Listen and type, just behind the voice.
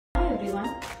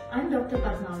everyone. I'm Dr.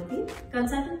 Padmavati,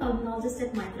 consultant pulmonologist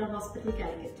at Micro Hospital,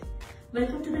 Calicut.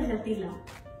 Welcome to the Healthy Lung.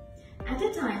 At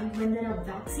a time when there are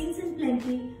vaccines in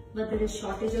plenty, but there is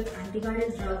shortage of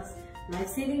antiviral drugs,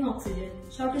 life-saving oxygen,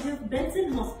 shortage of beds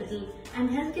in hospital, and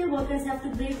healthcare workers have to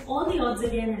break all the odds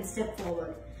again and step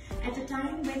forward. At a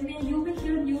time when you may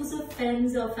hear news of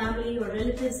friends or family or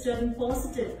relatives turning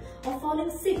positive or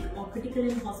falling sick or critical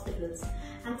in hospitals,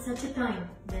 at such a time,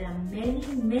 there are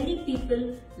many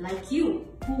people like you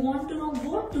who want to know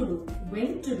what to do,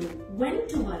 when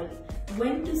to worry,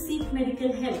 when to seek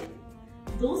medical help.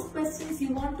 Those questions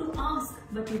you want to ask,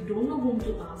 but you don't know whom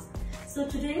to ask. So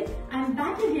today, I am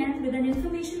back again with an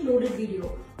information-loaded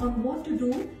video on what to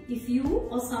do if you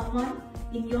or someone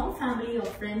in your family or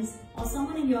friends or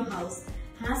someone in your house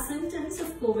has symptoms of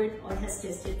COVID or has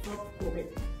tested for COVID.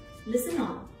 Listen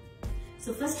on.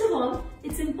 So first of all,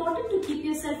 it's important to keep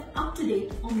yourself up to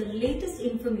date on the latest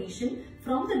information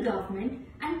from the government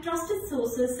and trusted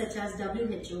sources such as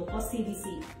WHO or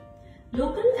CDC.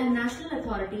 Local and national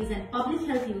authorities and public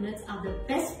health units are the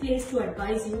best place to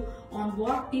advise you on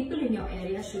what people in your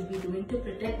area should be doing to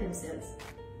protect themselves.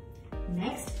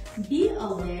 Next, be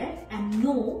aware and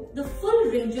know the full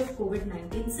range of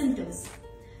COVID-19 symptoms.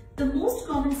 The most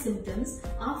common symptoms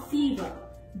are fever,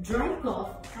 dry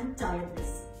cough and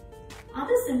tiredness.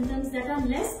 Other symptoms that are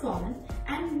less common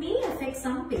and may affect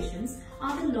some patients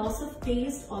are the loss of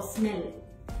taste or smell,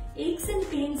 aches and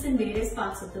pains in various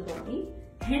parts of the body,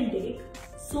 headache,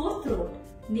 sore throat,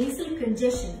 nasal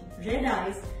congestion, red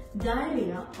eyes,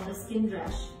 diarrhea or a skin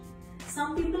rash.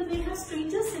 Some people may have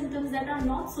stranger symptoms that are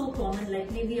not so common,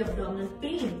 like maybe abdominal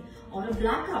pain or a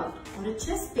blackout or a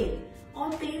chest pain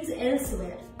or pains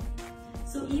elsewhere.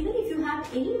 So even if you have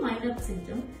any minor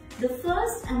symptom, the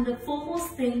first and the foremost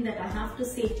thing that I have to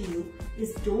say to you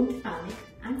is don't panic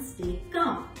and stay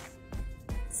calm.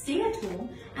 Stay at home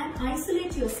and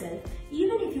isolate yourself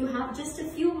even if you have just a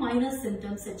few minor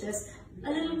symptoms such as a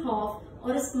little cough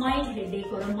or a mild headache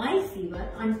or a mild fever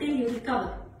until you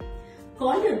recover.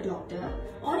 Call your doctor,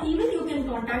 or even you can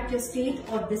contact your state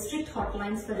or district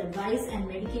hotlines for advice and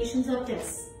medications or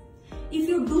tests. If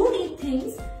you do need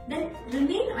things, then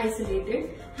remain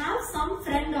isolated. Have some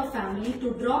friend or family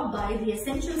to drop by the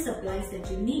essential supplies that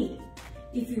you need.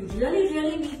 If you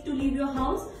really need to leave your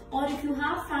house, or if you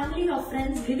have family or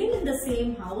friends living in the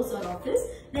same house or office,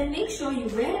 then make sure you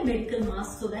wear a medical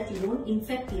mask so that you don't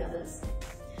infect the others.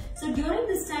 So during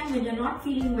this time when you're not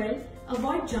feeling well,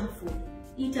 avoid junk food.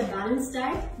 Eat a balanced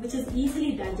diet which is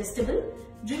easily digestible.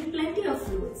 Drink plenty of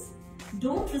fluids.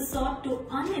 Don't resort to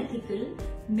unethical,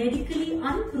 medically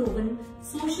unproven,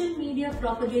 social media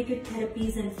propagated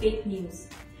therapies and fake news.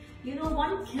 You know,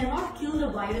 one cannot kill the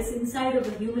virus inside of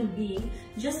a human being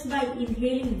just by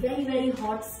inhaling very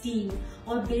hot steam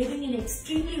or bathing in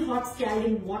extremely hot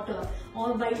scalding water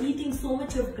or by eating so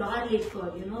much of garlic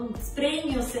or,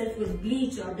 spraying yourself with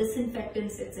bleach or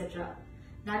disinfectants, etc.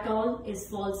 That all is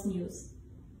false news.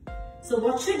 So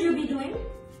what should you be doing?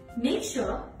 Make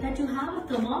sure that you have a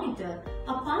thermometer,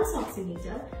 a pulse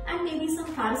oximeter and maybe some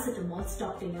paracetamol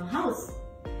stocked in your house.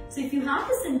 So if you have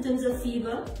the symptoms of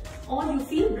fever or you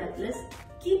feel breathless,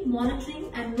 keep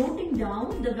monitoring and noting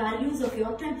down the values of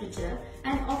your temperature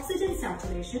and oxygen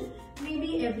saturation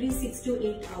maybe every 6 to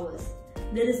 8 hours.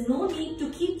 There is no need to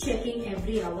keep checking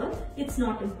every hour, it's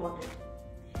not important.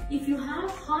 If you have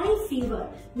high fever,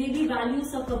 maybe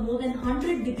values of more than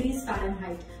 100 degrees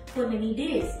Fahrenheit for many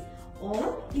days,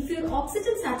 or if your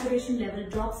oxygen saturation level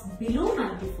drops below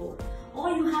 94, or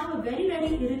you have a very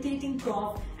irritating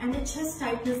cough and a chest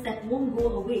tightness that won't go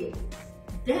away,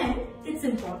 then it's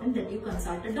important that you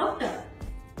consult a doctor.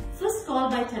 First call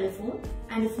by telephone,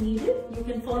 and if needed, you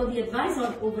can follow the advice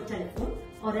over telephone,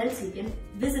 or else you can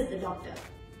visit the doctor.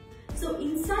 So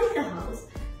inside the house,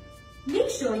 make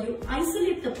sure you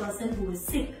isolate the person who is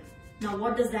sick. Now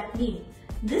what does that mean?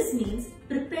 This means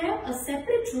prepare a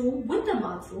separate room with a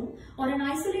bathroom or an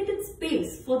isolated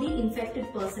space for the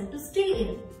infected person to stay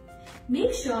in.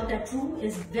 Make sure that room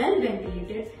is well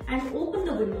ventilated and open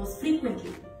the windows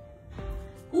frequently.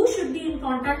 Who should be in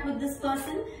contact with this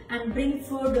person and bring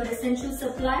food or essential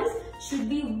supplies should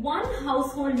be one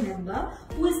household member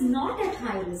who is not at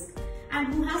high risk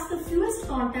and who has the fewest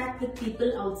contact with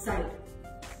people outside.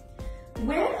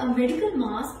 Wear a medical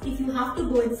mask if you have to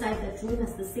go inside that room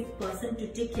as the sick person to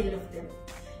take care of them.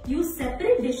 Use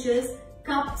separate dishes,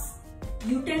 cups,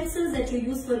 utensils that you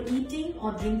use for eating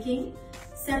or drinking,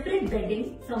 separate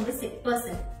bedding from the sick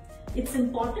person. It's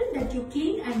important that you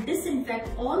clean and disinfect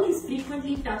all these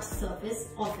frequently touched surfaces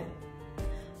often.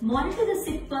 Monitor the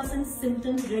sick person's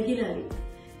symptoms regularly.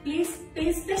 Please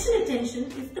pay special attention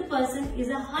if the person is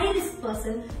a high-risk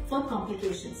person for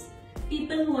complications.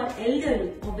 people who are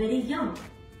elderly or very young,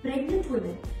 pregnant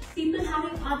women, people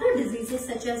having other diseases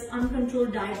such as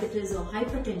uncontrolled diabetes or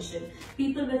hypertension,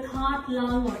 people with heart,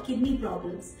 lung or kidney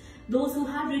problems, those who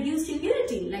have reduced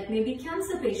immunity like maybe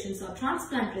cancer patients or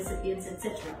transplant recipients,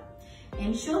 etc.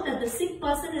 Ensure that the sick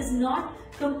person is not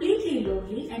completely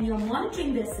lonely and you're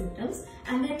monitoring their symptoms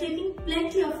and they're taking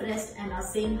plenty of rest and are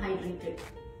staying hydrated.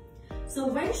 So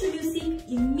when should you seek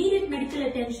immediate medical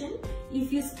attention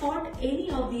if you spot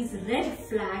any of these red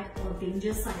flag or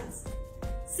danger signs?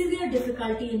 Severe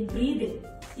difficulty in breathing,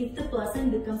 if the person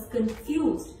becomes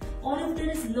confused, or if there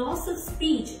is loss of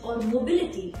speech or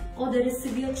mobility, or there is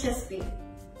severe chest pain,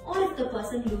 or if the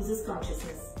person loses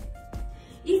consciousness.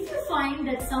 If you find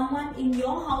that someone in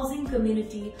your housing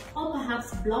community or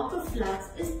perhaps block of flats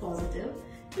is positive,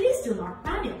 please do not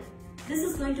panic. This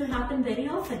is going to happen very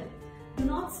often. Do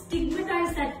not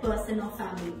stigmatize that person or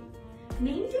family.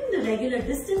 Maintain the regular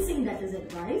distancing that is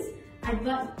advised.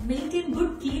 Maintain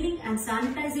good cleaning and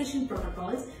sanitization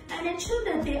protocols and ensure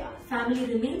that their family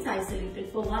remains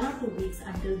isolated for 1 or 2 weeks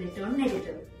until they turn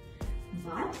negative.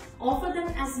 But offer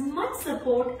them as much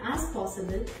support as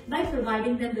possible by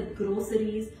providing them with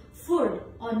groceries, food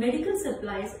or medical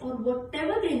supplies or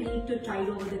whatever they need to tide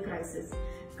over the crisis.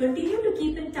 Continue to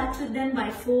keep in touch with them by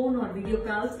phone or video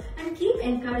calls and keep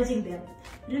encouraging them.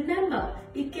 Remember,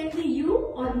 it can be you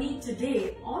or me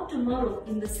today or tomorrow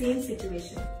in the same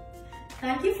situation.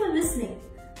 Thank you for listening.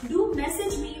 Do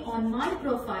message me on my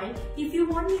profile if you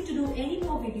want me to do any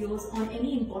more videos on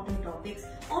any important topics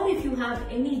or if you have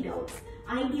any doubts.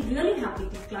 I'll be really happy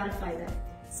to clarify them.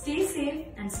 Stay safe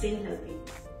and stay healthy.